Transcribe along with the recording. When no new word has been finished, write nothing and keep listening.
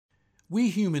We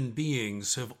human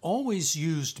beings have always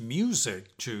used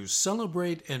music to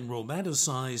celebrate and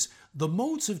romanticize the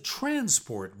modes of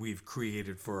transport we've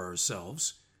created for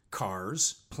ourselves: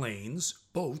 cars, planes,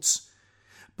 boats.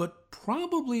 But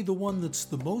probably the one that's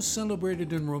the most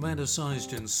celebrated and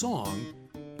romanticized in song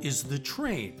is the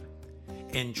train.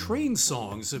 And train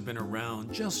songs have been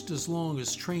around just as long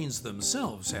as trains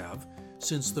themselves have,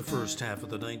 since the first half of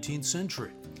the 19th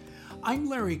century. I'm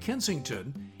Larry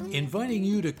Kensington, inviting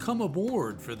you to come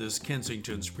aboard for this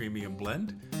Kensington's Premium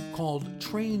Blend called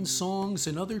Train Songs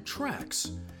and Other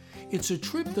Tracks. It's a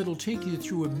trip that'll take you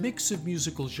through a mix of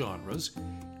musical genres,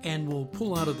 and we'll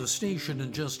pull out of the station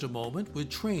in just a moment with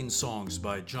train songs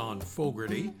by John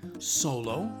Fogerty,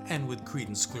 solo, and with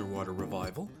Creedence Clearwater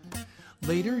Revival.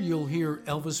 Later, you'll hear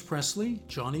Elvis Presley,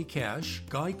 Johnny Cash,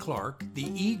 Guy Clark,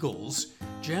 the Eagles,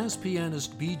 jazz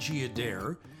pianist Beegie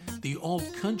Adair, the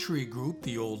alt-country group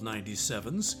the Old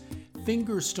 97s,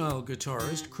 fingerstyle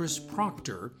guitarist Chris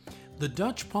Proctor, the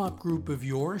Dutch pop group of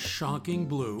yore Shocking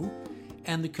Blue,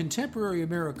 and the contemporary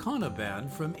Americana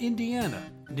band from Indiana,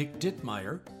 Nick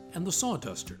Dittmeier and the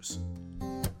Sawdusters.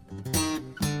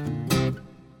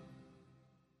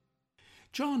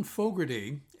 John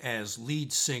Fogerty, as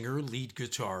lead singer, lead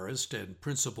guitarist, and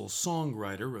principal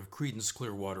songwriter of Creedence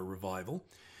Clearwater Revival,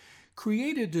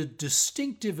 created a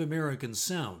distinctive American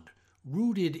sound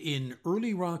rooted in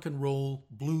early rock and roll,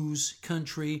 blues,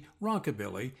 country,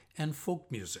 rockabilly, and folk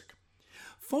music.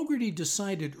 Fogerty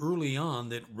decided early on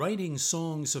that writing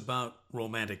songs about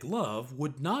romantic love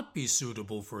would not be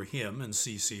suitable for him and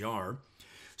CCR,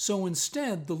 so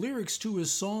instead the lyrics to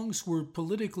his songs were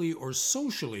politically or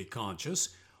socially conscious,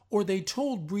 or they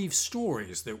told brief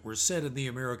stories that were set in the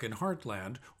American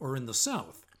heartland or in the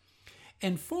South.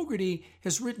 And Fogerty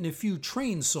has written a few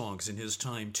train songs in his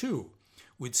time too,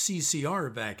 with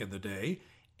CCR back in the day,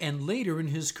 and later in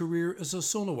his career as a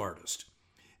solo artist.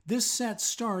 This set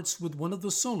starts with one of the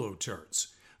solo turns.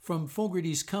 From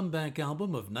Fogerty's comeback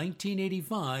album of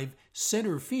 1985,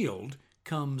 Center Field,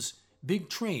 comes Big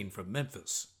Train from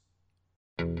Memphis.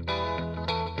 When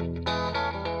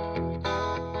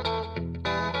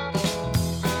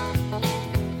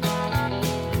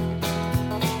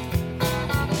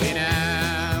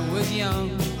I was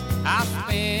young, I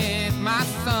spent my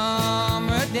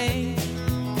summer day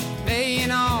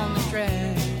laying on the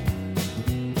track.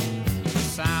 The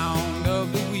sound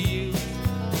of the wheels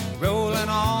rolling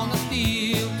on the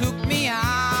steel took me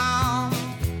out,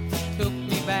 took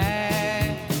me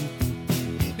back.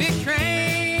 Big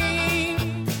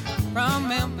train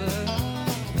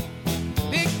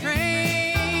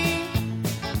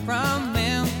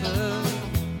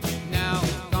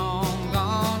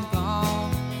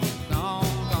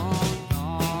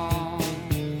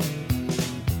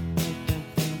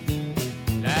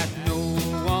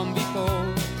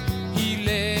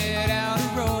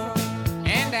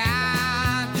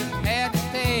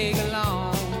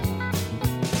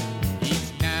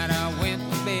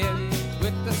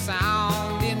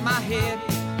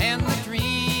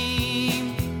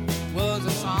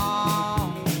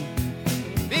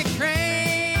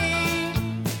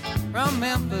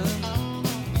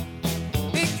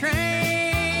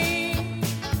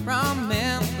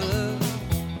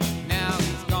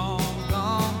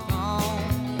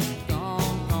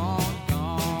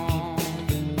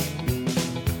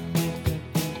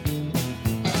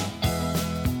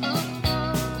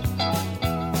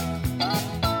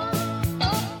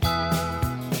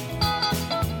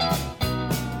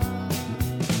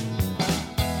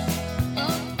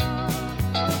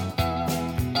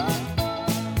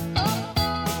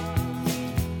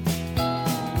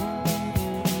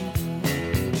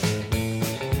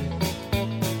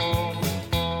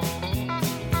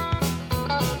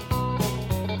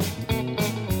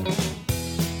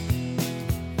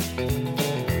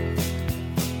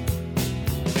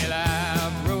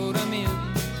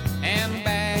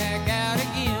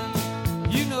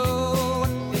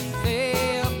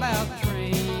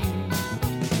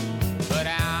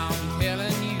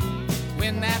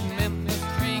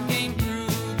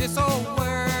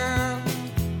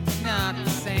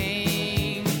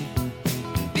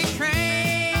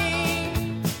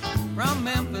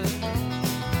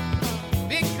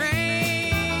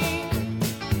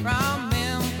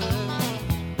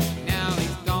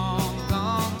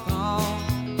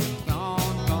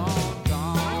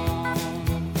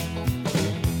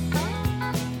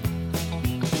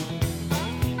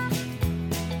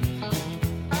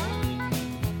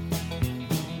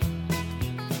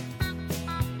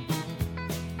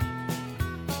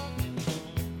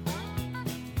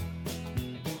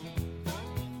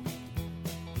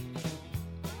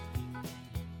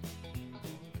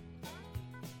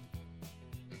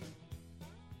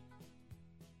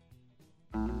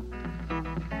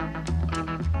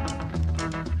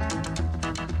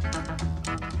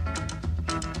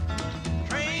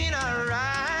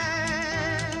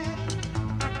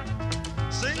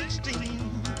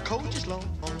coaches long.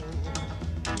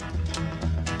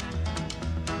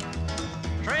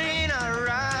 Train I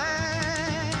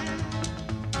ride,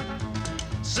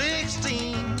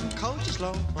 16 coaches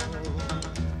long.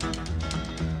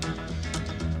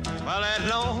 While that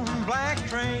long black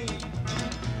train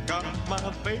got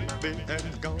my baby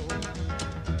and gone.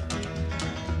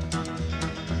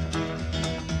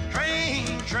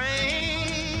 Train,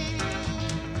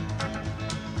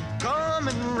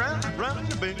 coming round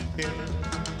the bend.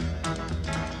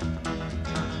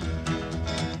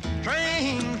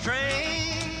 Train,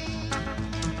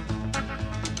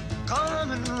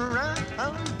 coming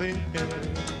round the bend.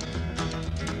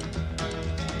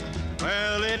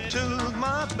 Well, it took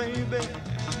my baby,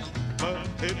 but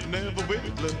it never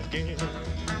will again.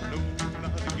 No,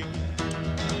 not again.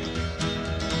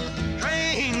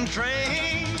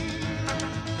 Train,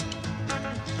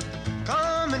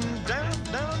 coming down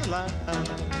the line.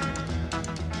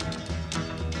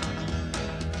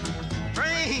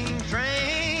 Train,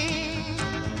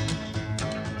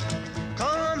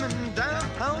 coming down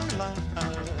the line.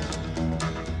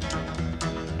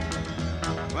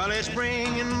 Well, it's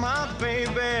bringing my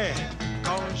baby,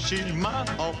 'cause she's mine,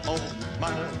 oh,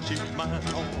 mine, she's mine,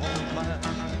 oh, mine.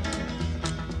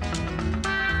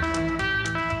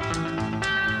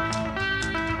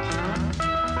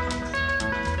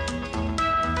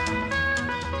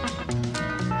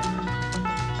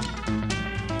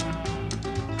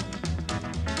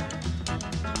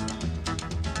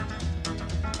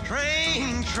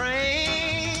 Train,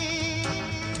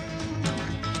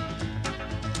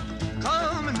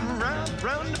 coming round the bend,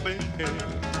 round the bend.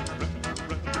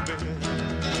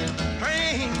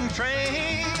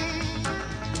 Train,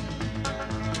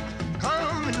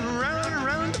 coming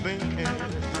round the bend.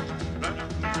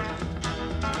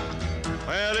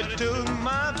 Well, it took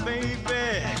my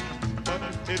baby, but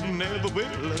it never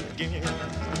will again,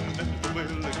 never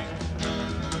will again.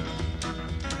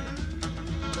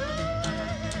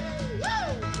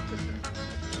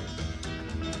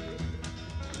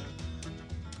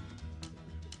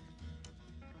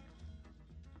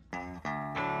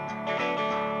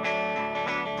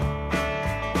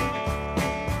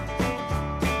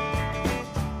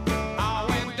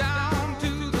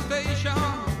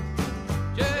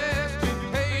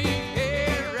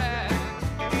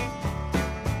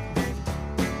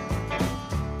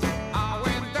 I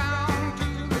went down to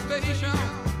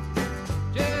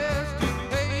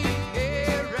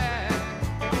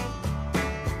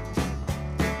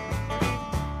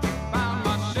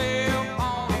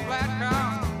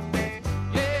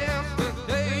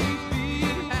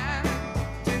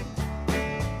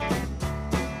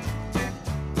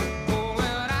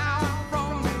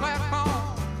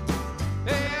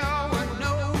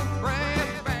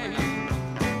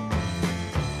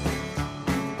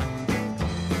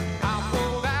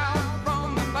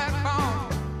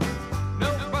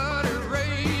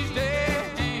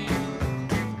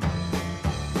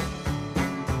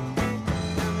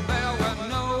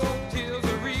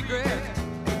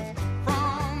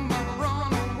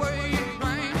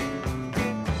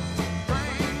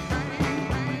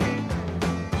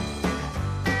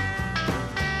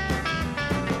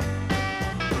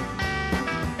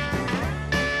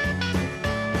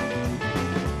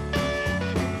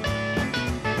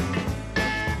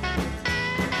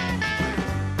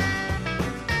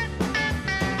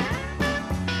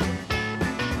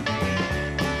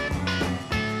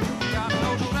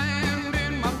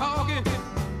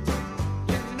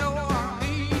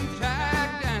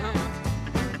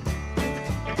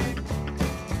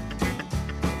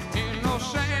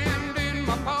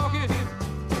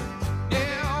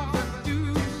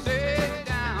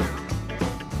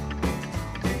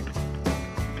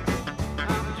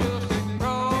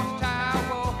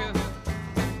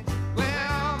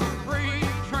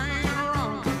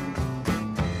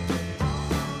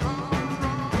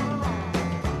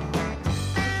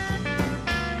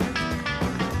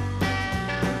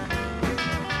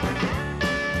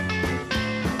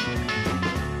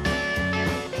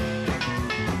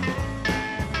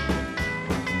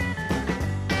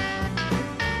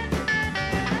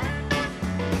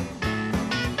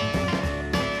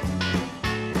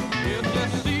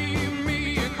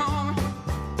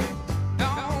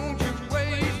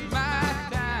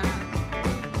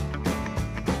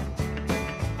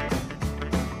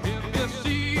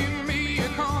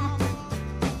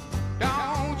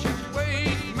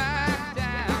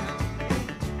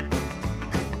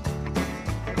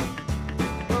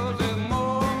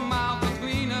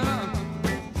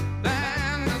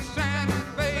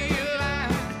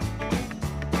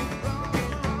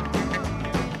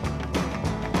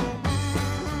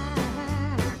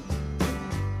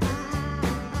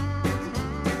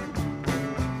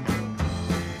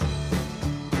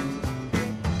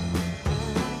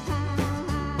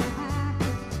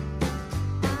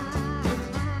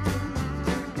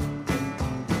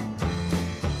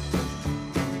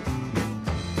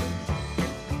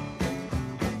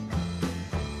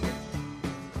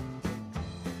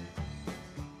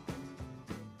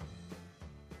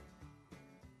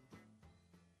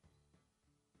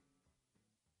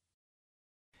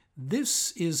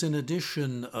This is an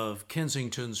edition of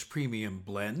Kensington's Premium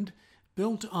Blend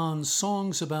built on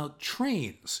songs about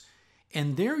trains.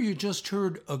 And there you just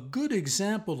heard a good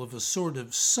example of a sort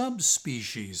of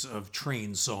subspecies of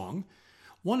train song,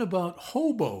 one about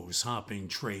hobos hopping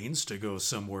trains to go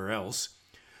somewhere else.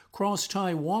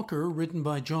 Cross-Tie Walker, written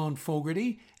by John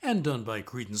Fogerty and done by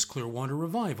Creedence Clearwater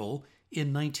Revival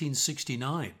in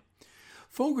 1969.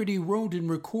 Fogerty wrote and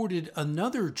recorded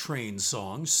another train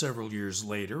song several years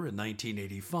later in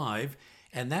 1985,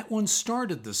 and that one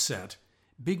started the set,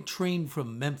 Big Train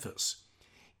from Memphis.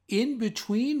 In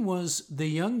between was the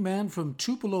young man from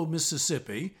Tupelo,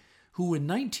 Mississippi, who in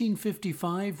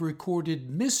 1955 recorded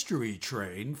Mystery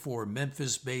Train for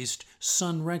Memphis-based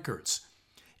Sun Records.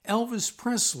 Elvis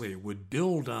Presley would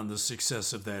build on the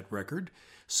success of that record,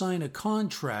 sign a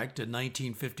contract in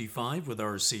 1955 with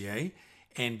RCA,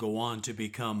 and go on to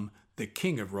become the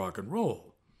king of rock and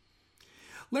roll.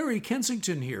 Larry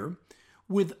Kensington here,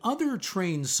 with other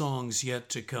train songs yet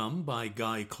to come by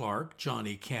Guy Clark,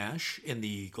 Johnny Cash, and the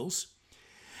Eagles.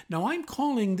 Now I'm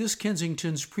calling this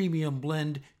Kensington's Premium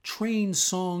Blend Train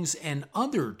Songs and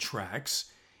Other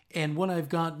Tracks, and what I've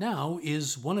got now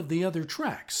is one of the other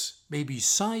tracks, maybe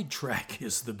sidetrack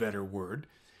is the better word,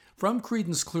 from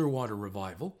Creedence Clearwater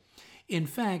Revival. In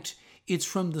fact, it's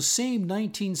from the same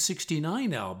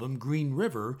 1969 album, Green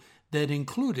River, that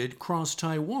included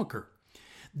Cross-Tie Walker.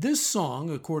 This song,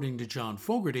 according to John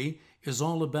Fogerty, is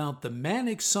all about the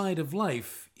manic side of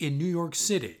life in New York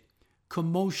City.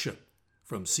 Commotion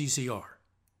from CCR.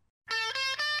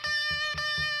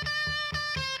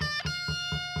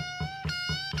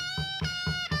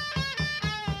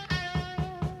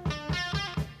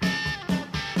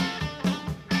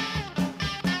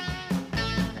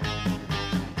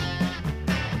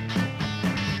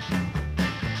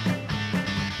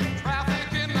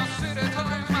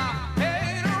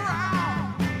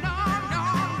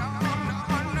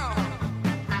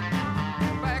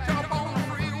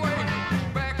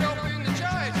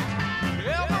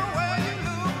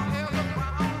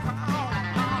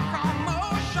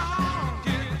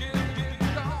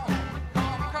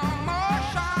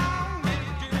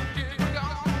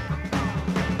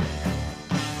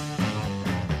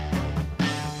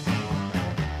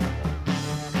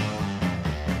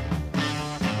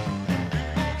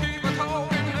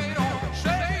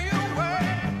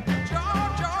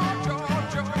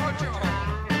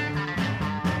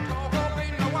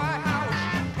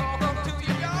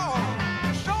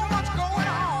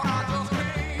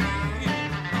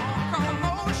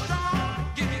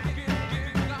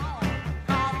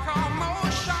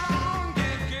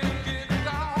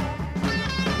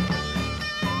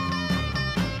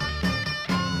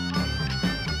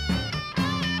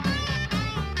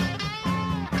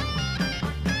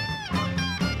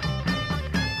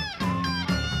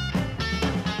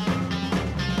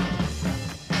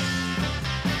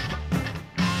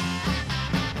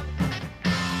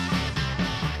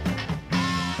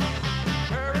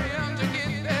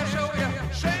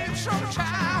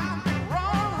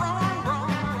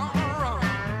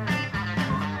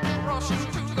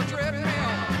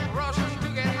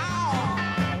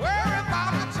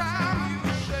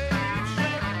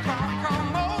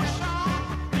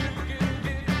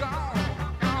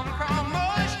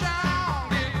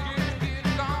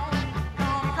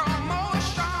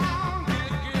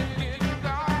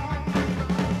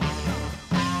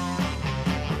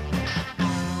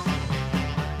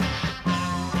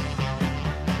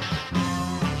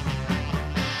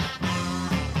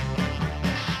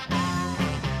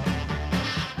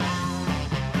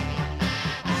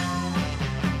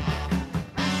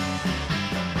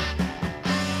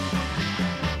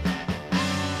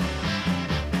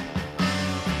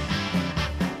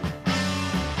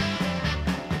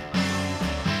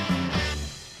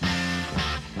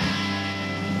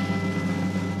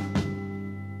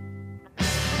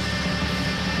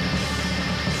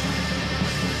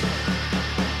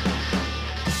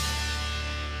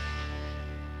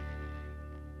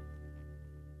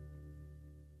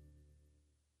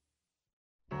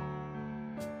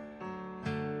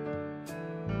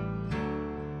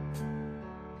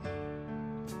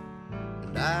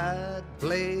 I'd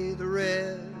play the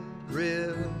Red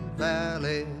River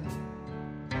Valley,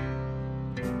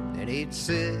 and he'd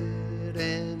sit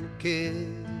in the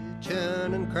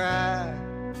kitchen and cry,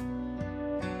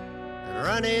 and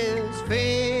run his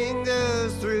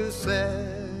fingers through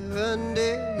 70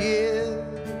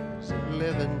 years of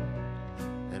living,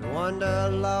 and wonder,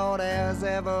 Lord, has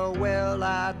ever well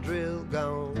I drill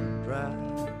gone dry.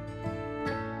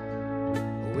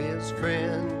 With his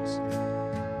friends,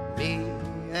 me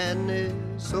and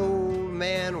his old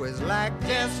men was like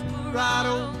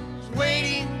desperados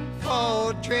waiting for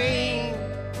a train.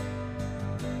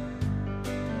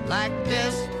 Like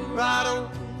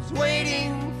desperados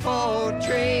waiting for a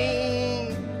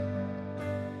train.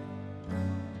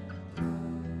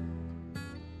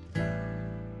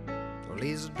 Well,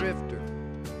 he's a drifter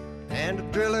and a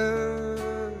driller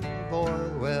of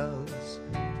oil wells,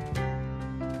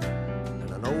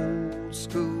 and an old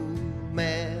school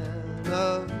man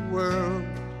of the world.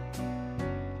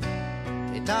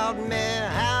 He taught me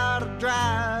how to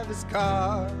drive his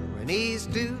car when he's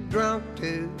too drunk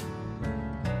to,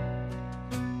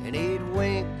 and he'd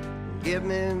wink and give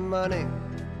me money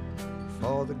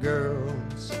for the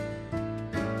girls.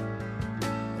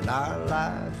 And our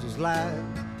lives was like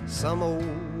some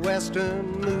old western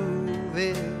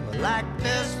movie, like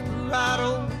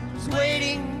desperados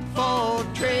waiting for a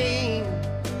train.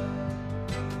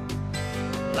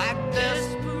 Like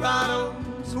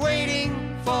desperados waiting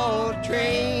for a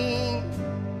train.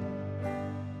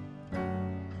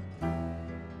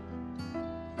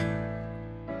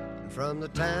 And from the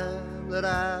time that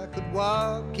I could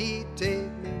walk, he'd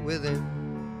take me with him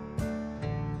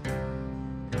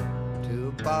to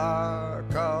a bar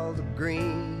called the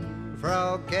Green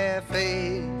Frog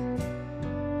Cafe.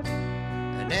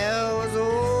 And there was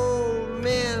old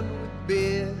men with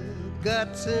beer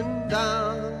guts and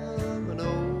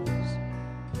dominoes,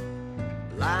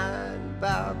 lying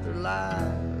about their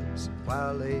lives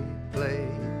while they played.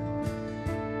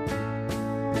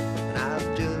 And I was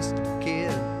just a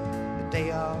kid that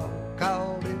they all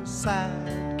called him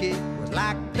sidekick. Was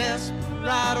like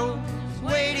desperados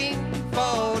waiting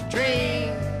for a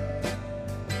train.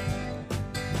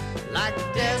 Like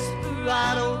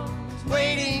desperados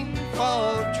waiting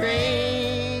for a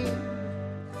train.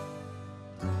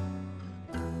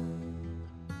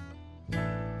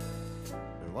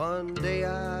 And one day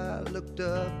I looked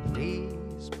up and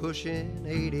he's pushing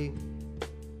 80,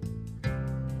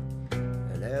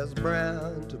 and there's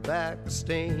brown tobacco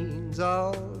stains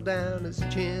all down his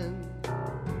chin.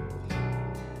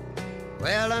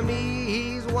 Well, to me,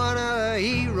 he's one of the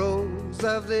heroes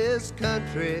of this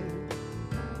country.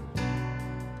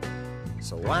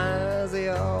 So why is he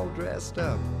all dressed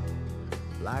up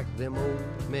like them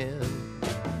old men?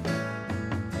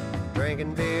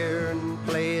 Drinking beer and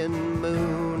playing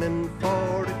Moon and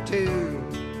 42,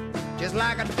 just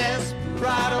like a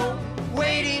desperado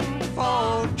waiting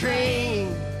for a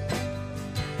train.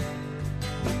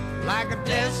 Like a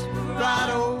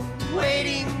desperado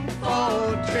waiting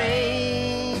for a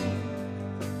train.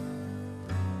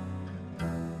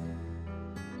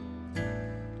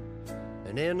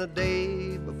 And in the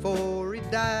day before he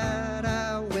died,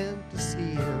 I went to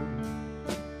see him.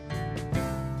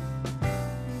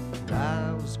 And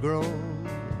I was grown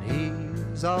and he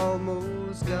was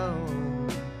almost gone.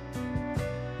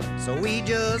 So we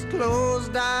just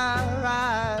closed our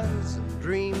eyes and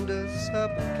dreamed us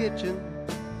up a kitchen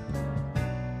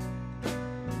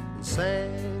and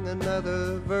sang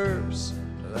another verse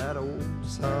to that old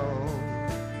song.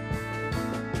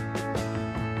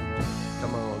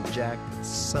 Come on, Jack, the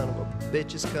son of a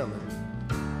bitch is coming.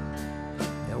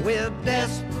 And we're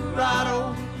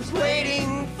desperados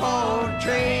waiting for a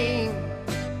train.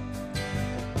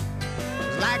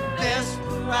 It's like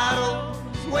desperados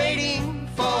waiting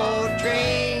for a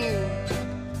train.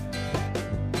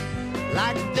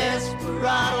 Like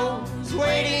desperados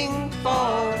waiting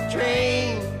for a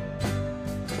train.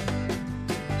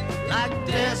 Like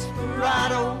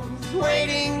desperados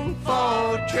waiting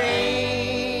for a train.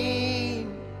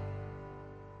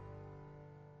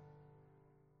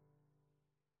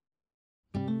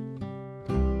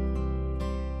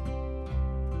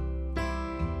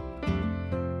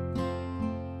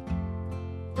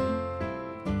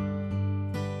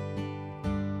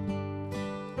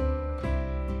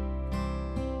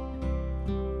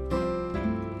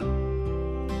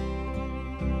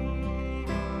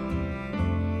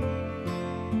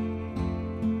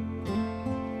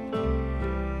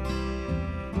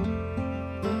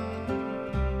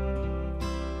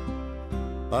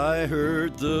 I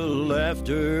heard the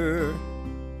laughter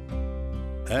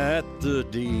at the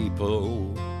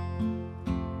depot,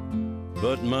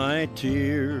 but my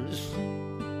tears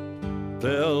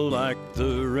fell like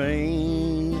the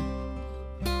rain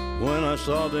when I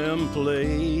saw them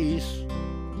place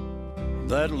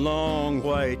that long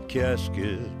white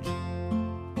casket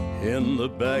in the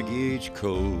baggage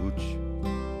coach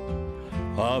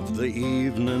of the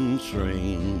evening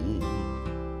train.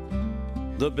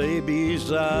 The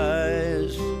baby's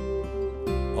eyes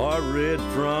are red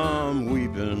from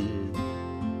weeping.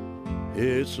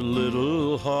 Its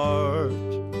little heart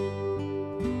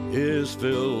is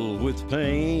filled with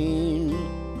pain.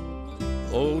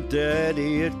 Oh,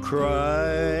 Daddy, it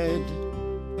cried,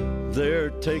 they're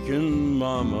taking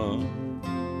Mama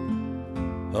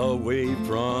away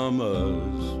from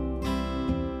us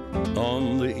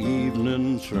on the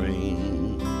evening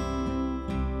train.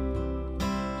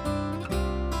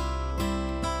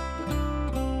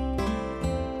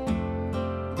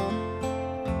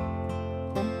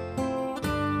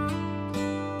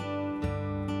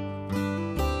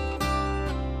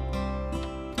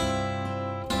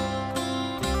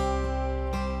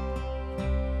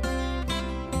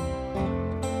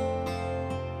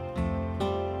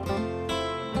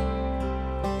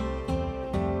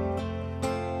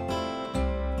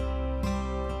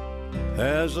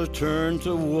 As I turned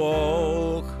to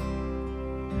walk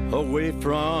away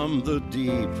from the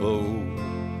depot,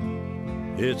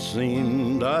 it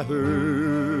seemed I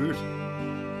heard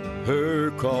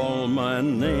her call my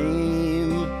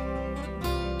name.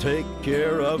 Take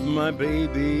care of my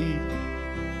baby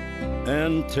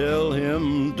and tell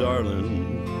him,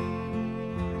 darling,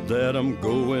 that I'm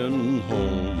going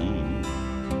home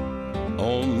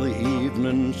on the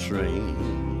evening train.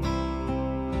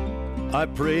 I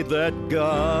pray that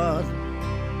God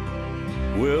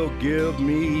will give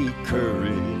me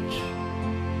courage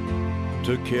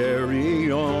to carry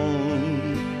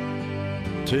on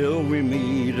till we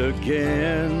meet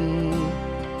again.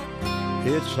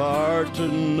 It's hard to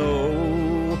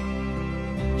know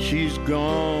she's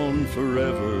gone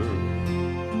forever.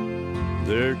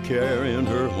 They're carrying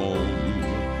her home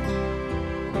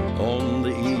on the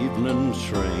evening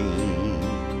train.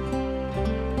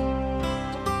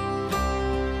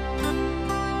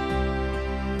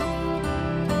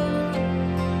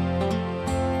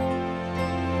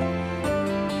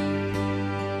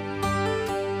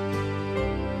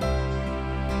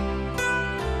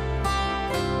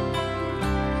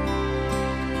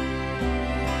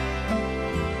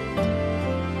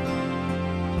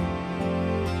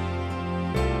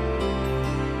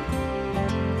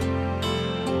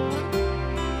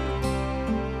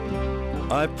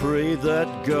 I pray that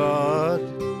God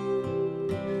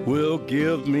will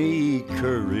give me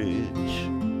courage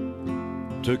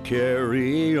to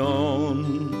carry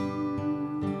on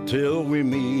till we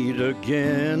meet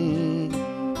again.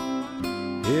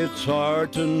 It's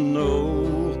hard to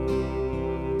know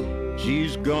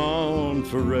she's gone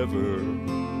forever.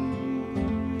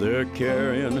 They're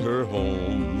carrying her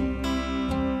home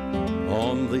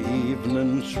on the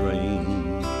evening train.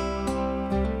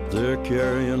 They're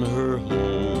carrying her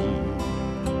home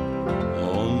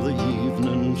on the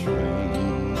evening train.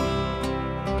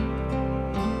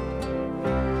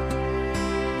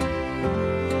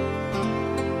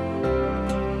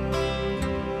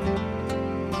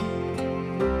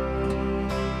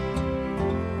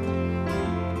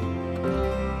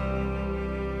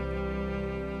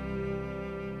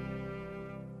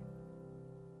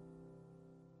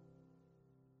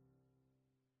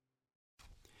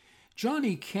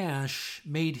 Johnny Cash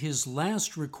made his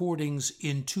last recordings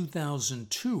in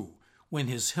 2002 when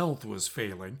his health was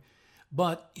failing,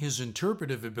 but his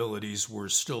interpretive abilities were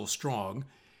still strong.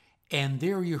 And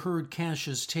there you heard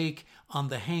Cash's take on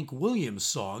the Hank Williams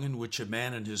song in which a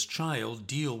man and his child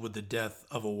deal with the death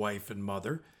of a wife and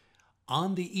mother,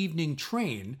 On the Evening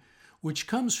Train, which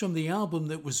comes from the album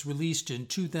that was released in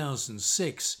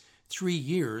 2006, 3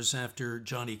 years after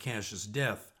Johnny Cash's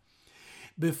death.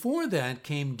 Before that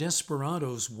came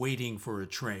Desperado's Waiting for a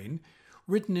Train,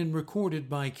 written and recorded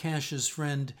by Cash's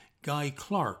friend Guy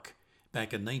Clark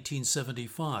back in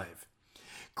 1975.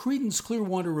 Creedence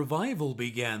Clearwater Revival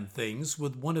began things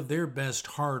with one of their best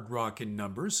hard rockin'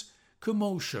 numbers,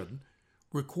 Commotion,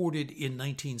 recorded in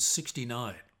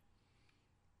 1969.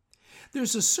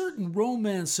 There's a certain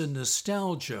romance and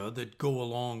nostalgia that go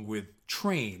along with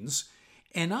trains,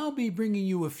 and I'll be bringing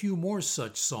you a few more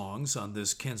such songs on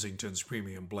this Kensington's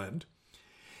Premium Blend.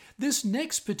 This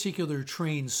next particular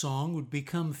train song would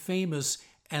become famous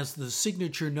as the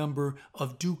signature number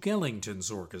of Duke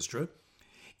Ellington's orchestra.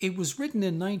 It was written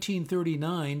in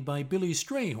 1939 by Billy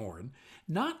Strayhorn,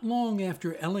 not long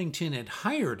after Ellington had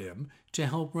hired him to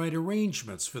help write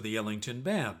arrangements for the Ellington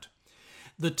Band.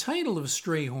 The title of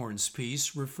Strayhorn's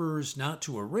piece refers not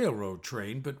to a railroad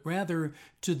train, but rather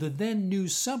to the then new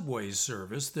subway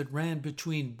service that ran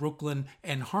between Brooklyn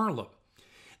and Harlem.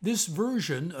 This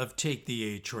version of Take the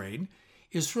A Train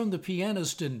is from the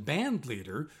pianist and band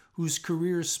leader whose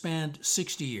career spanned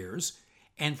 60 years,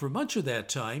 and for much of that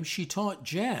time she taught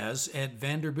jazz at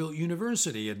Vanderbilt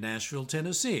University in Nashville,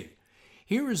 Tennessee.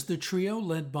 Here is the trio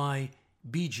led by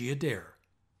Beegie Adair.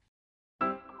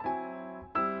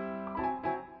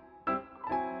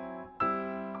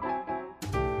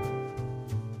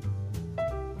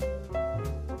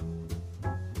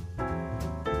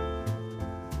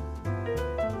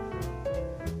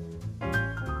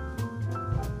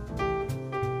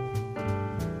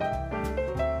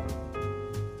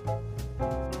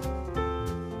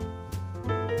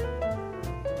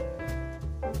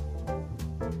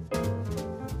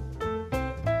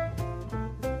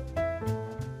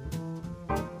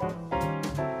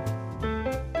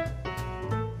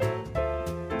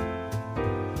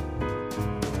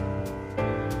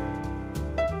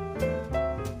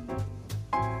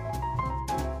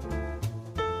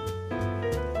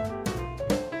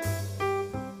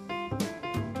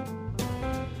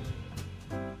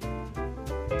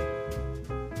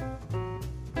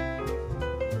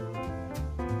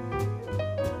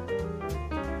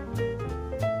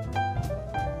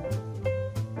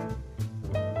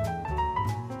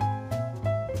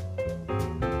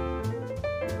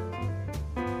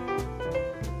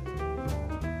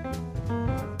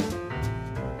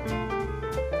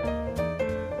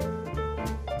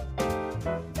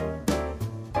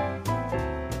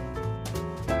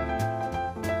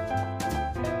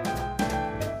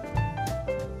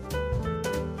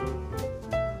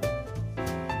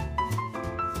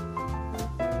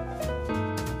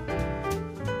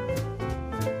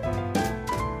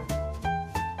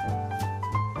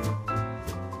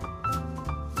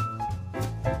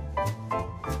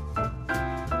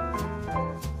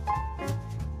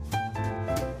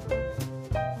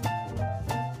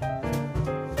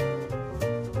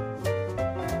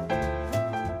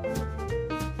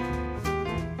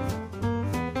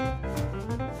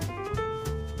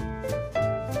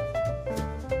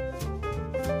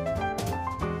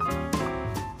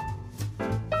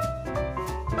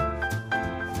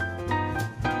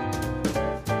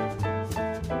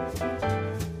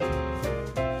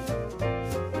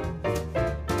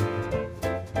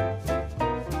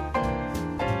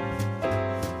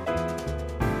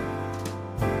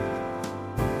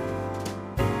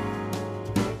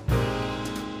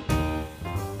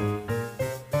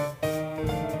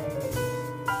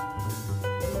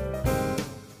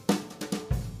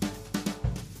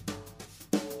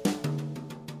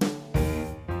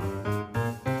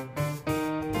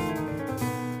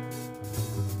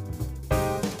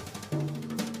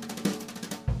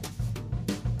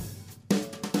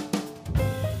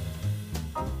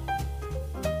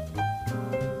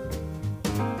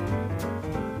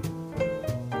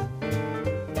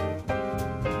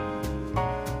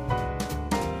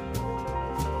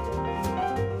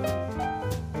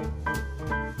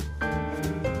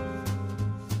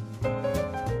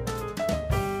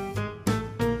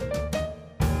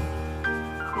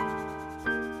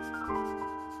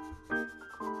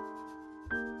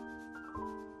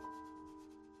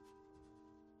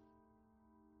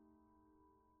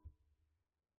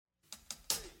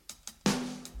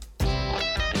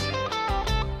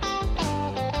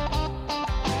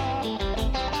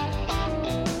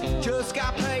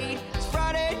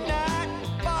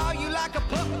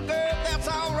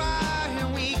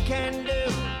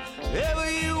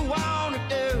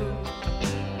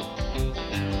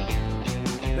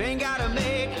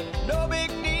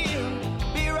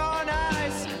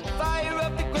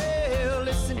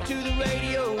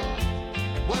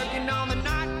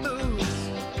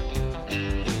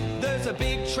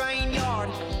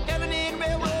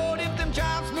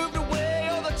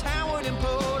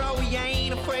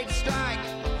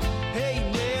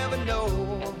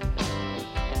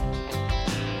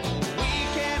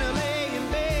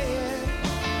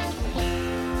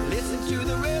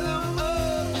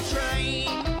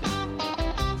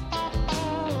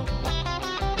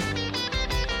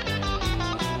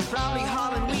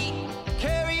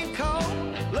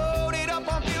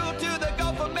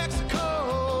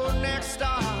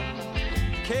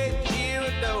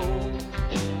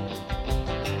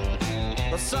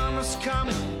 Summer's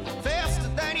coming faster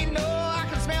than you know. I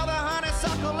can smell the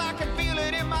honeysuckle, I can feel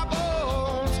it in my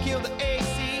bones. Kill the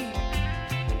AC,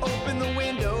 open the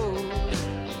windows.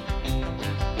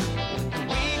 The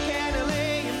weekend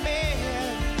lay in bed,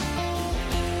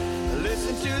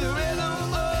 listen to the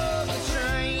rhythm of the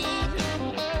train.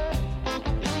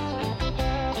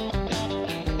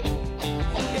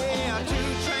 Yeah, two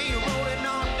trains rolling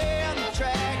on down the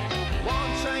track.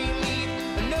 One train leaves,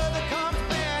 another comes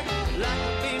back, like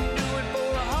we've been doing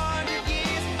for 100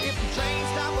 years. If the train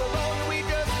stop rolling, we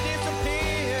just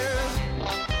disappear.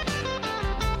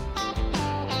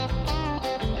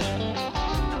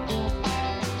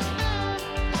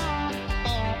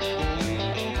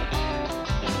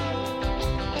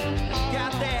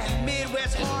 Got that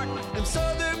Midwest heart, them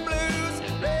Southern blues,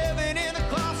 living in the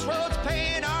crossroads,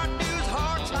 paying our dues.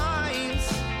 Hard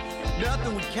times,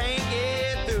 nothing we can't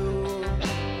get through.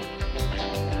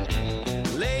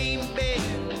 Lay in bed,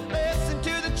 listen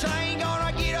to the train.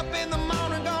 Gonna get up in the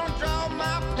morning, gonna draw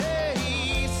my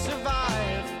pay.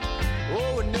 Survive,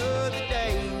 oh, another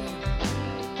day.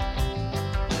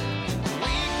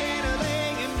 Weekend I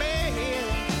lay in bed,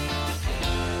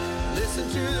 listen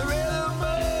to the rhythm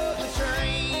of the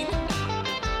train.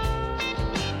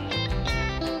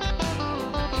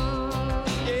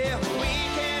 Yeah,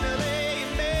 weekend I lay in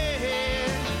bed,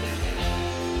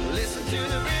 listen to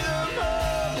the rhythm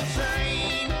of the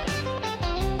train.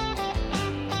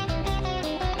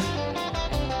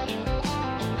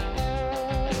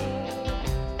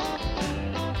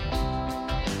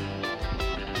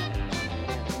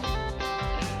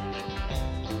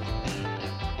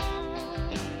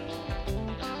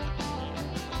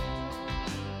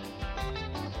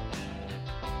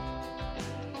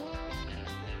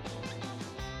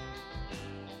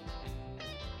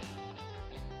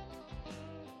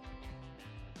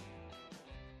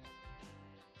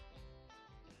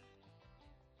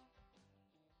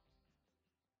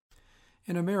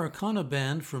 An Americana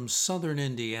band from southern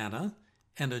Indiana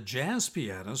and a jazz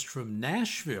pianist from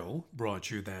Nashville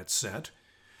brought you that set.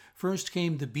 First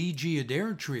came the Beegie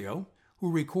Adair Trio,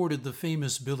 who recorded the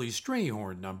famous Billy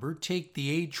Strayhorn number Take the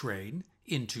A Train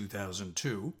in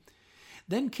 2002.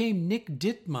 Then came Nick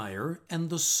Dittmeier and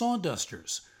the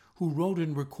Sawdusters, who wrote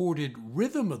and recorded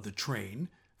Rhythm of the Train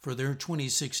for their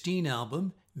 2016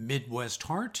 album Midwest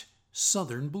Heart,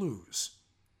 Southern Blues.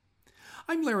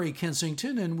 I'm Larry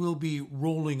Kensington, and we'll be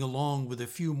rolling along with a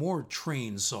few more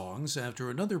train songs after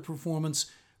another performance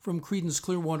from Creedence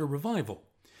Clearwater Revival.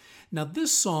 Now,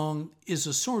 this song is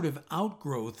a sort of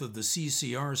outgrowth of the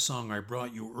CCR song I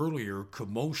brought you earlier,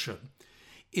 Commotion.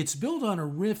 It's built on a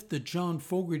riff that John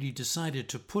Fogerty decided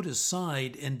to put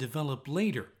aside and develop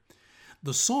later.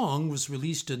 The song was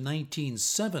released in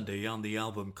 1970 on the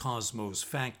album Cosmo's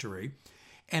Factory,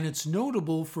 and it's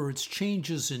notable for its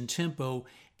changes in tempo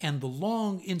and the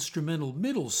long instrumental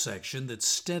middle section that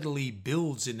steadily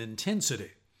builds in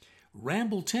intensity.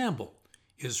 Ramble Tamble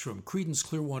is from Creedence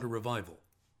Clearwater Revival.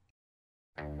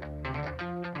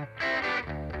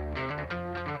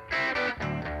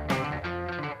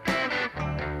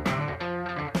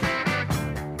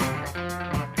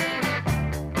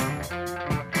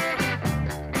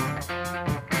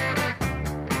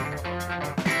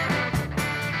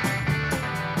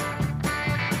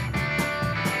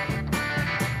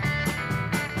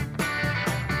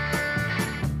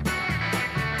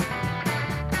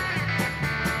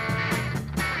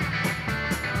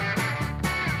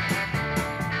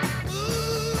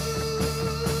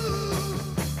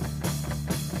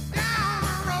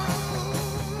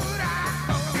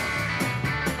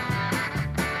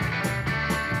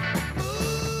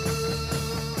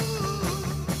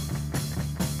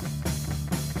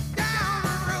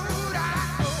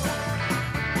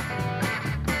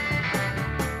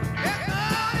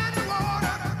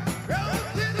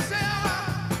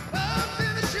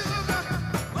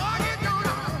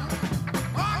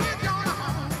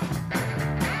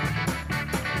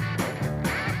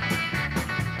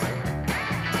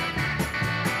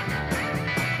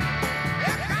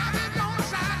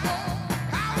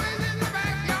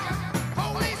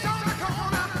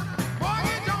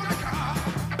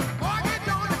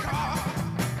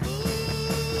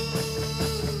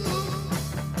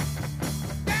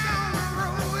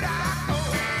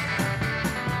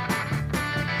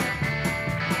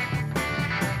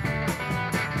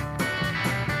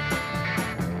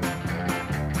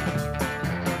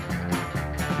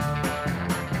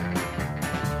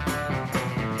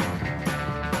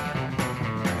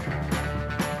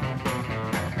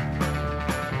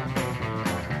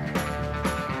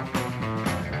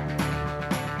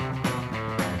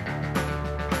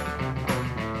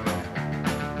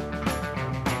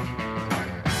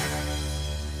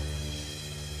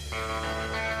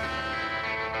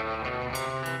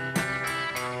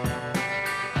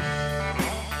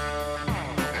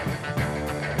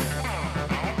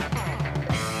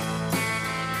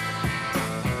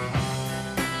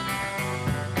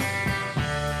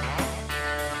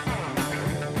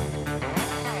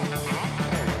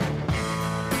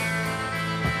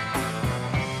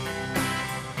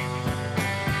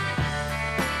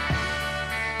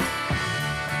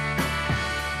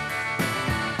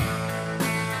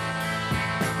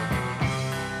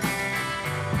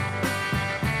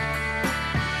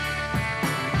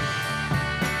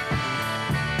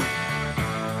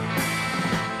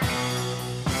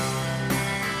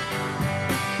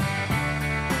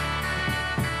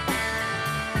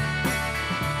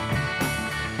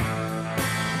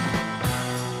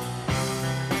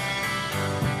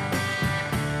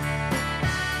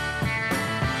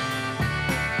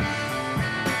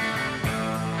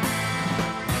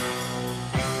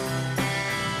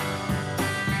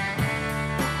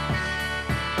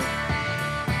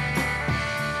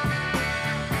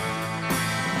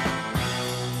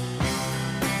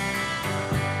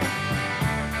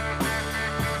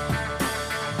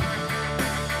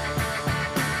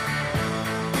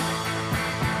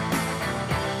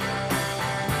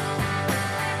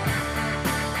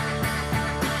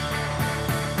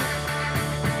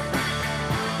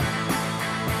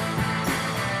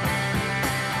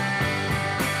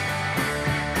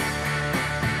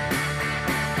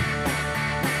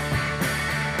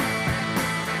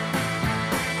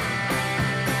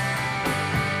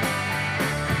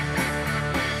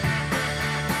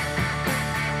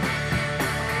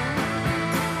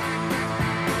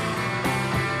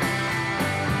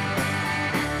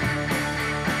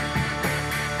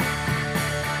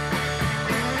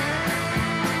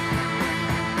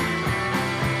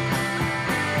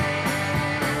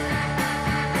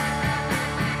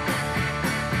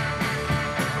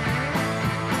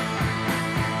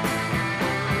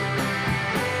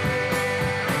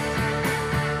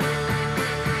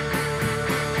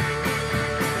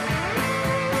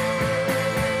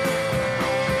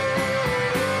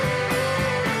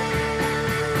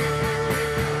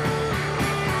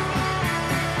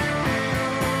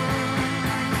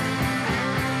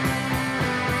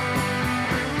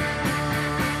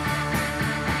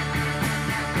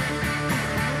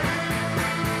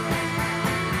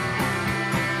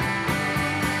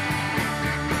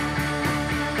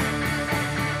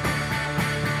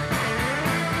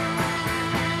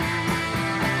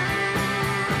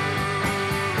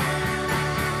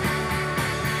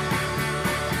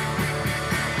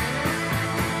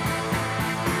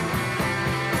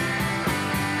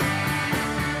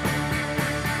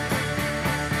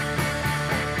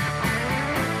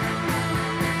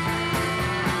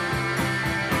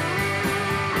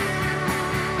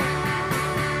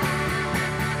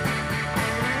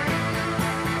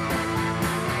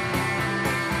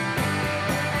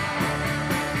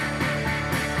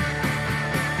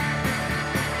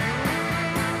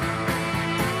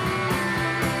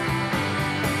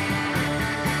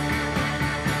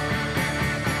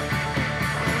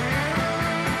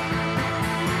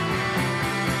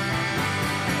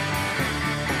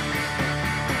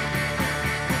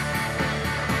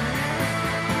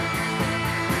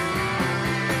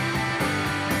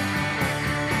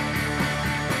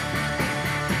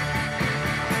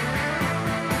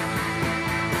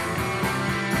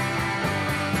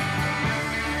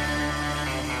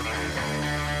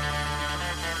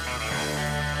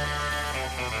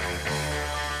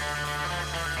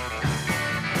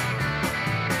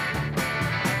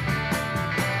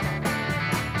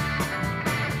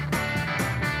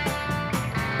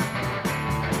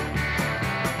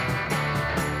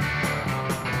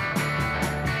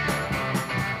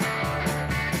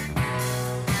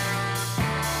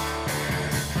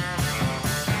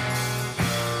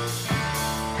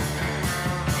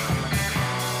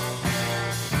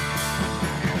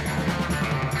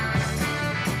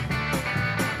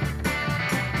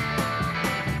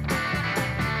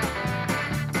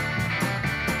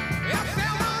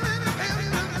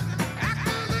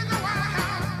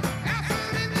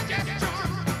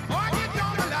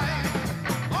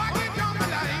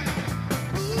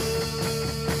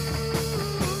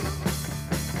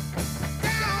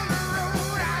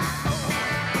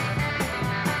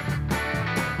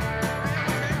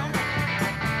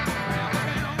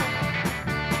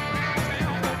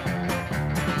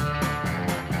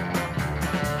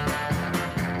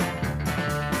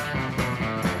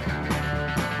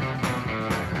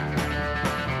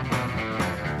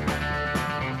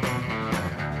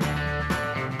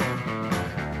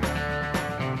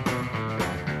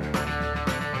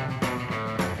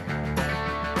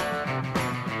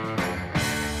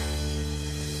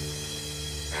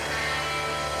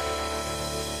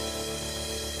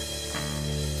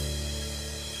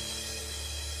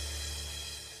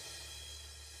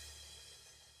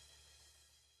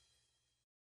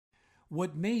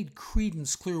 What made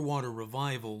Creedence Clearwater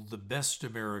Revival the best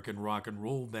American rock and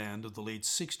roll band of the late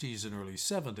 60s and early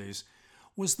 70s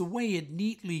was the way it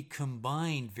neatly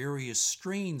combined various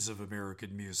strains of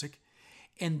American music,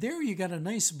 and there you got a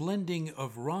nice blending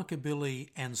of rockabilly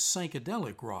and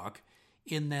psychedelic rock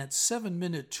in that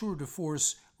 7-minute tour de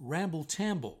force Ramble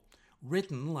Tamble,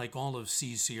 written, like all of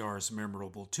CCR's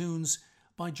memorable tunes,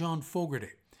 by John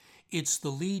Fogerty. It's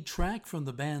the lead track from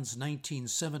the band's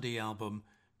 1970 album,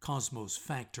 Cosmos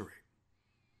Factory.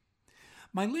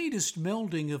 My latest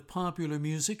melding of popular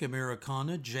music,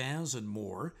 Americana, jazz, and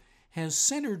more has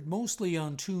centered mostly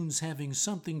on tunes having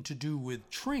something to do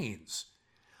with trains.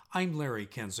 I'm Larry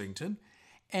Kensington,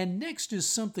 and next is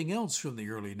something else from the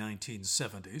early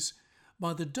 1970s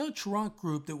by the Dutch rock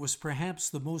group that was perhaps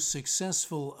the most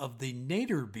successful of the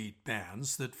Nederbeat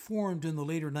bands that formed in the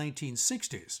later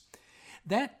 1960s.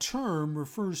 That term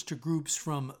refers to groups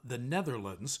from the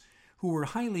Netherlands who were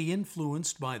highly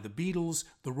influenced by the Beatles,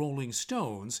 the Rolling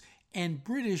Stones, and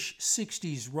British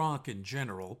 60s rock in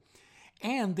general,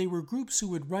 and they were groups who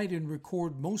would write and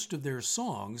record most of their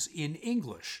songs in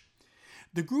English.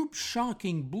 The group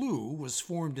Shocking Blue was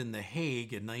formed in The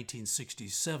Hague in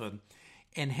 1967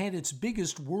 and had its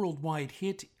biggest worldwide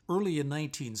hit early in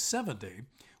 1970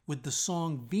 with the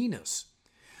song Venus.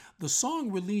 The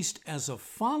song released as a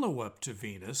follow-up to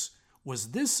Venus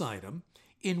was this item,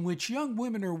 in which young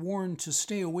women are warned to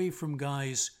stay away from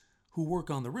guys who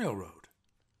work on the railroad.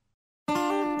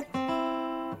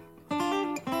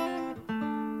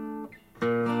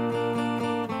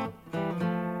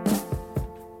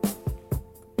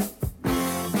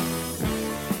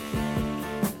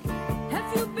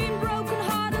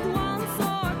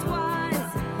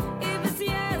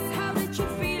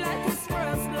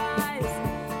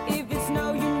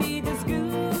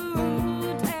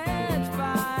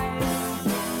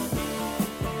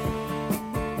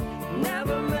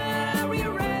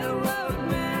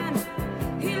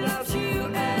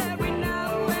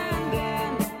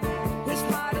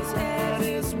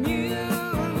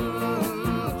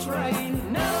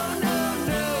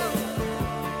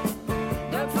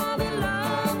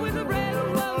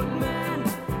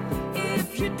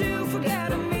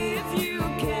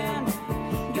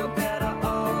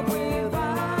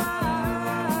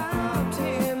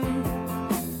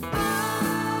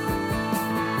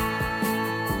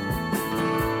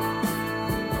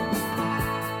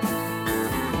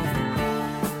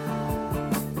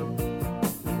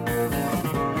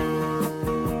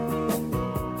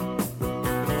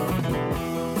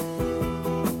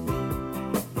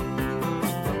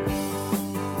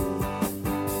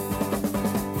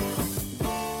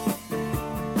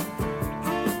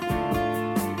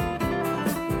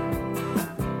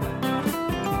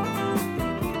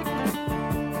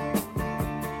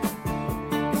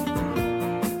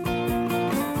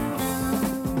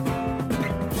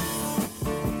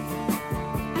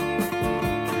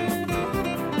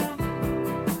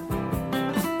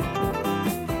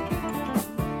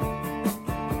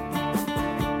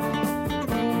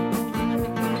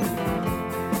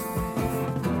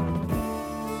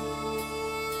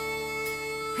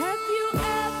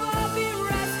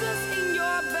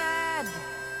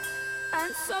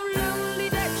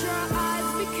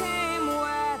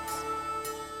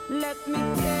 Let me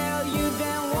tell you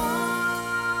then one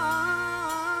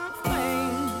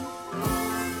thing.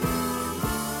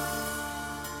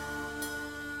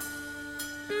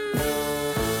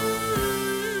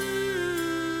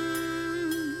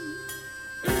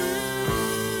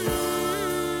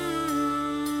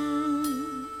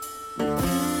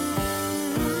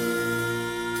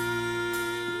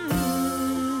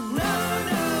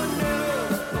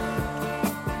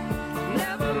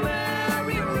 Never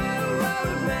marry a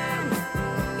railroad man.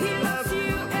 He loves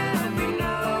you every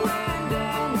now and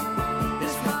then.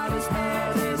 As hard as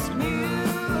this mule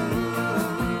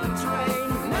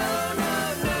train. No,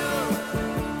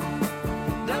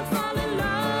 don't fall in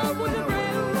love with a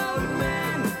railroad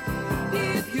man.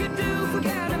 If you do,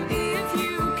 forget him if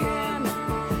you can.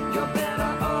 You're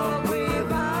better off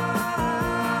without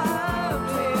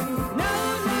him. No.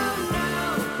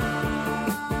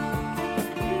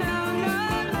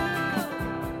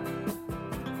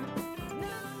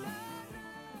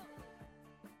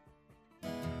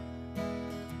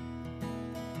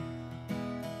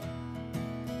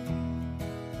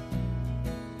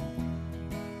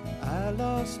 I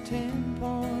lost 10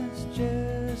 points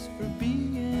just for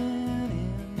being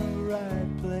in the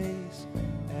right place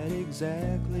at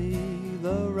exactly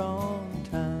the wrong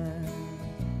time.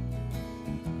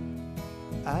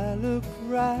 I looked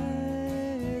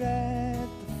right at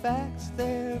the facts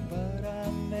there, but I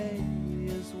may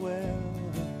as well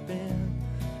have been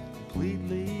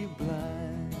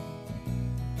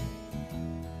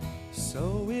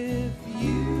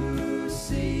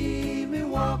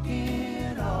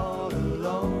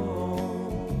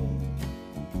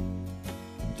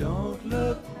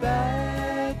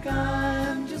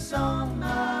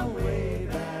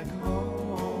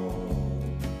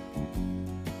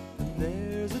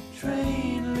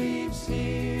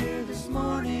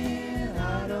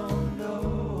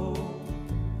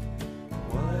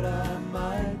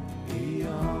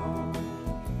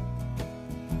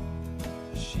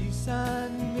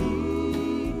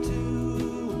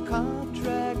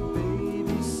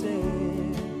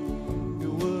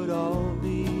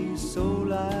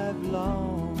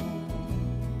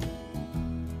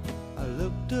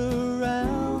looked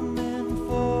around then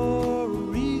for a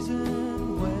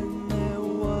reason when there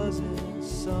wasn't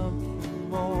something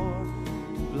more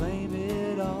to blame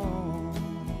it on.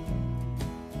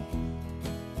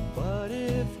 But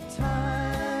if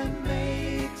time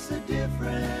makes a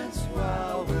difference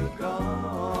while we're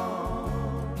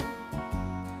gone,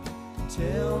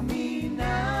 tell me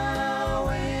now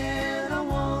and I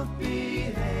won't be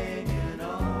hanging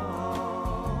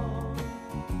on.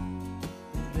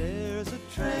 There's a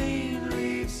train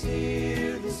leaves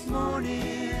here this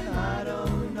morning, I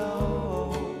don't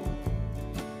know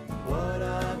what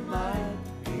I might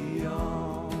be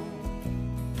on.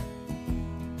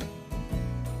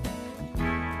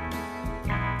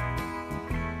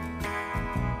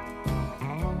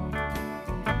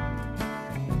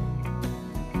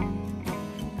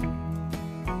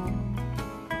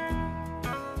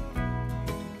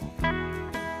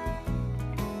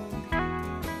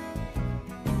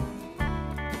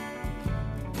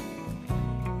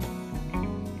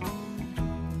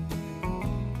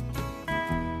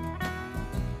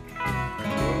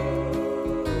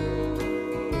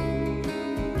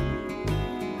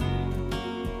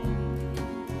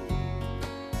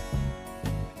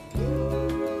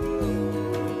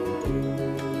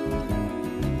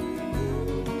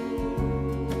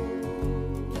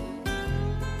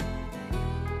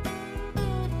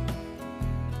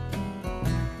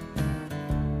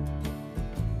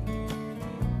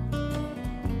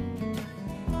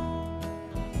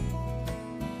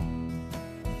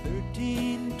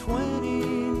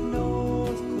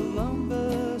 North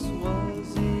Columbus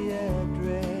was the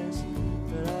address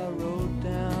that I wrote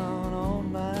down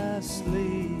on my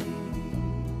sleeve.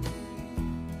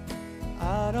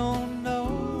 I don't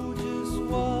know just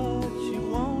what you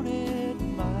wanted,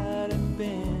 might have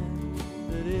been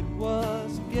that it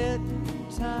was getting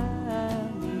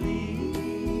time to leave.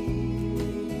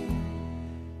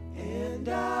 And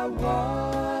I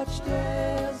watched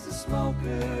as the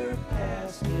smoker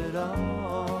passed it on.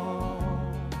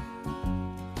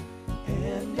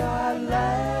 And I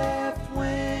laughed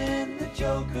when the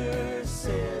joker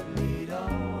said lead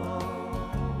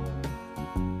on.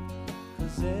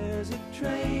 'Cause there's a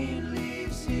train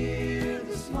leaves here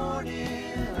this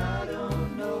morning, I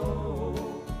don't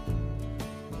know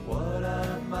what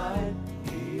I might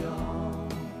be on.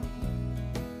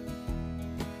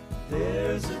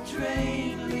 There's a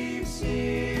train leaves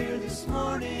here this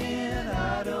morning,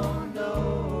 I don't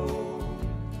know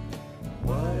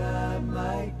what I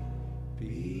might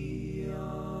be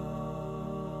on.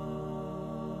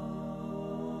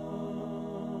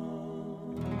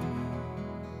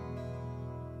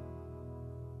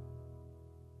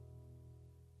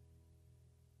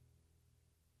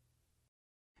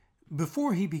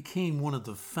 Before he became one of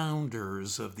the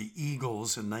founders of the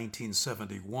Eagles in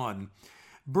 1971,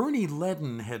 Bernie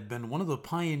Leadon had been one of the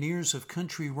pioneers of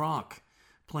country rock,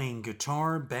 playing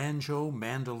guitar, banjo,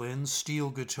 mandolin, steel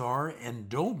guitar, and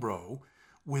dobro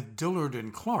with Dillard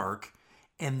and Clark,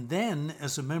 and then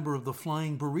as a member of the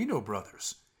Flying Burrito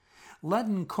Brothers.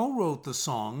 Leadon co-wrote the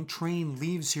song Train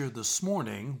Leaves Here This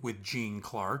Morning with Gene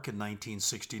Clark in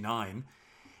 1969,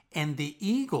 and the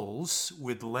Eagles,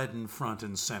 with Leadon front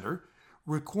and center,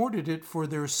 recorded it for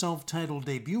their self-titled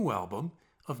debut album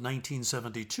of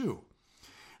 1972.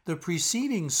 The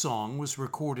preceding song was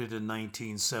recorded in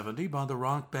 1970 by the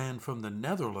rock band from the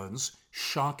Netherlands,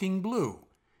 Shocking Blue,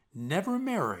 Never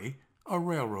Marry a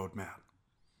Railroad Man.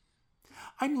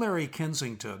 I'm Larry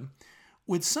Kensington,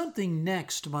 with something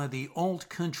next by the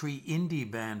alt-country indie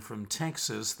band from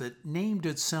Texas that named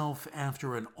itself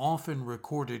after an often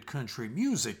recorded country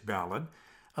music ballad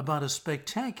about a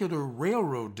spectacular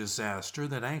railroad disaster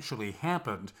that actually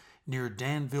happened near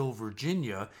Danville,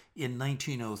 Virginia in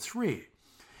 1903.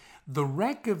 The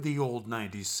Wreck of the Old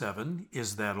 97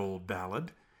 is that old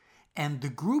ballad, and the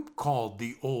group called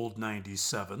the Old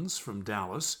 97s from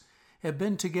Dallas have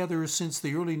been together since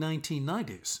the early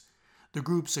 1990s. The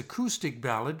group's acoustic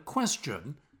ballad,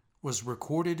 Question, was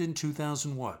recorded in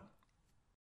 2001.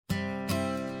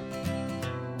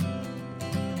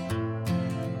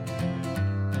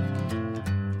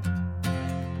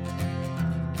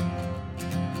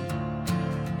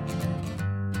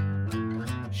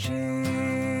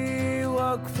 She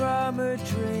woke from a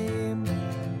dream.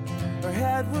 Her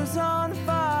head was on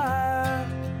fire.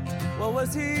 What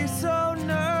was he so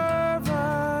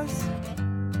nervous?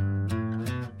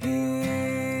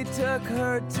 He took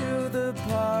her to the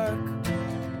park.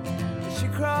 She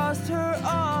crossed her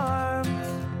arms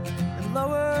and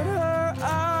lowered her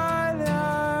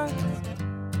eyelids.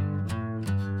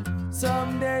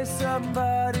 Someday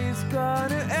somebody's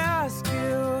gonna ask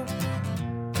you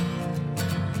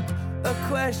A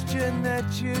question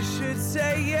that you should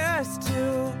say yes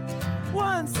to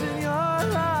once in your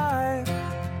life.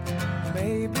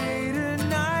 Maybe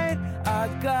tonight I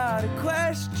got a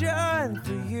question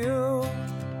for you.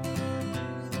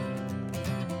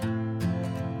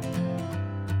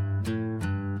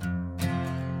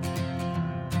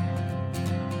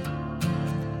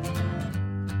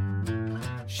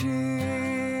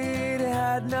 She'd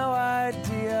had no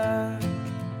idea,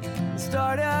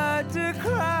 started to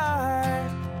cry.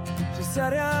 She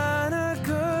said in a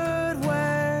good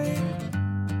way.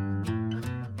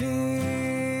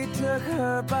 He took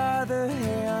her by the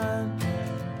hand,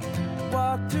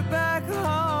 walked her back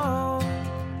home,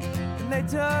 and they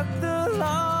took the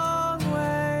long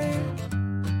way.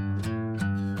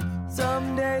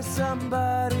 Someday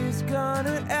somebody's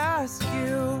gonna ask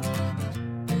you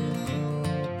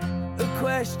a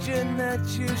question that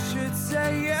you should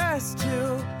say yes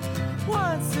to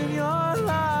once in your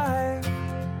life.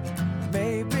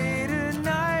 Maybe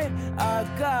tonight I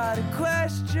got a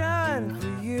question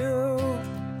for you.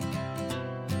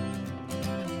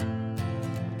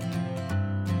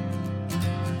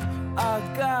 I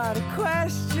got a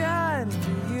question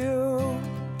for you.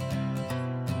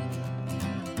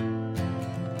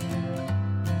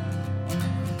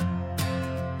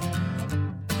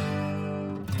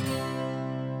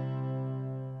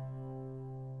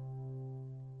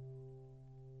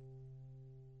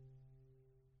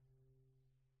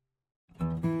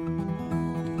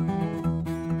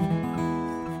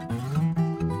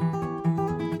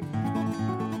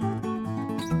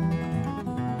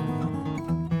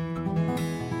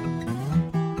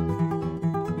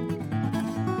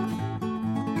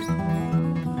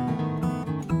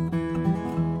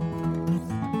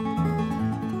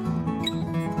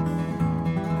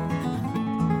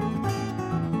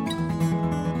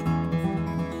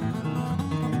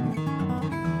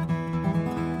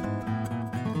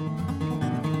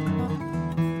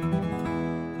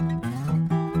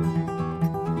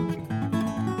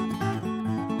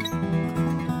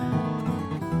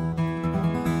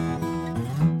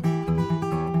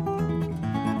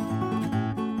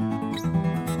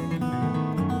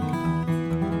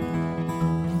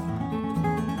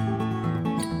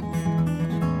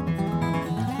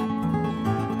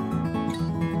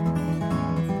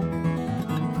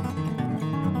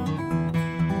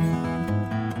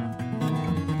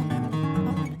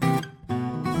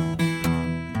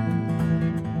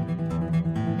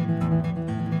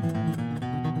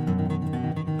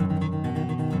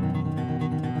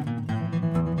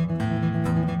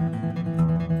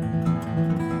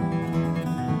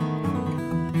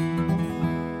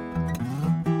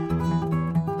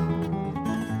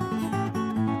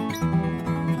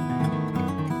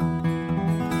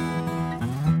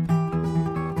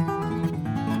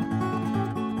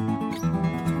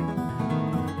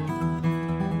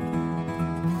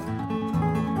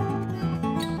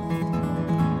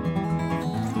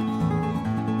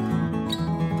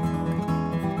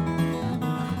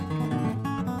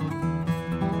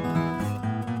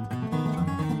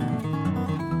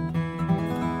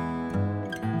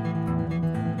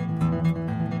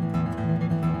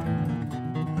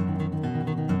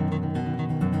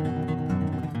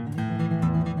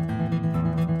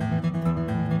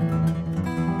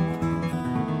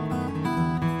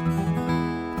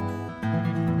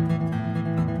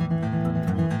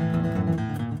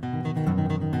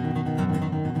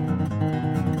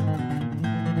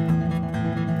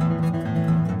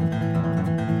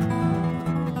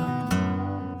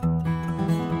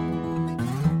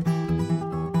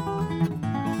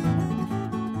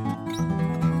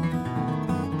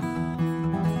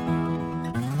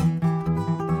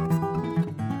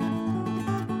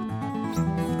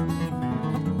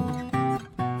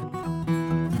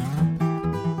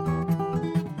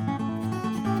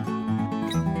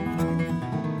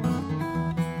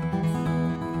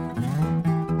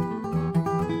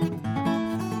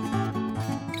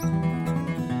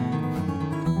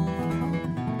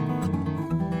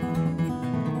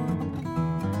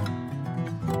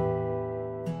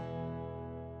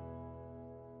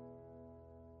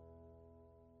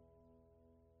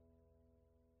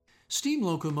 Steam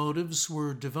locomotives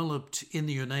were developed in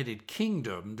the United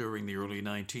Kingdom during the early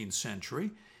 19th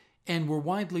century and were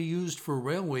widely used for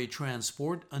railway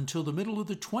transport until the middle of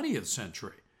the 20th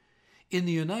century. In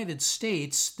the United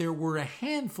States, there were a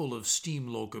handful of steam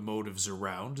locomotives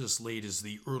around as late as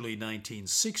the early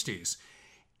 1960s,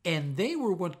 and they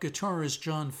were what guitarist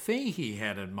John Fahey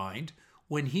had in mind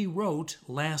when he wrote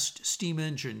Last Steam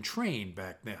Engine Train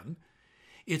back then.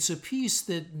 It's a piece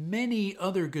that many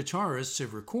other guitarists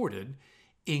have recorded,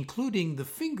 including the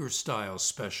fingerstyle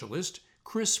specialist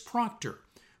Chris Proctor,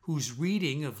 whose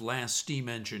reading of Last Steam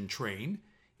Engine Train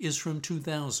is from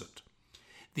 2000.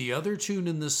 The other tune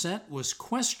in the set was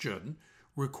Question,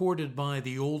 recorded by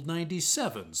the Old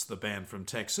 97s, the band from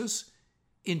Texas,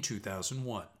 in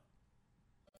 2001.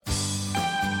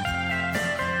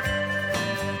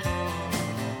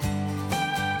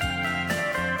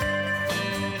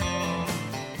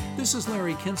 This is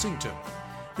Larry Kensington.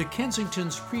 The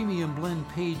Kensington's Premium Blend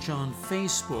page on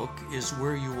Facebook is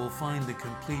where you will find the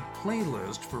complete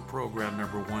playlist for program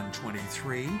number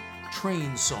 123,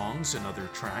 Train Songs and Other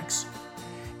Tracks.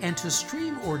 And to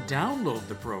stream or download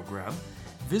the program,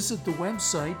 visit the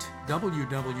website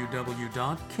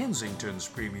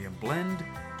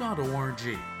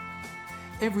www.kensingtonspremiumblend.org.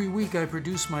 Every week I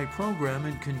produce my program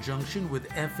in conjunction with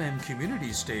FM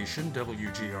community station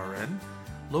WGRN,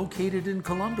 located in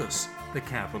Columbus, the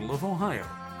capital of Ohio.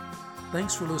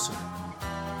 Thanks for listening.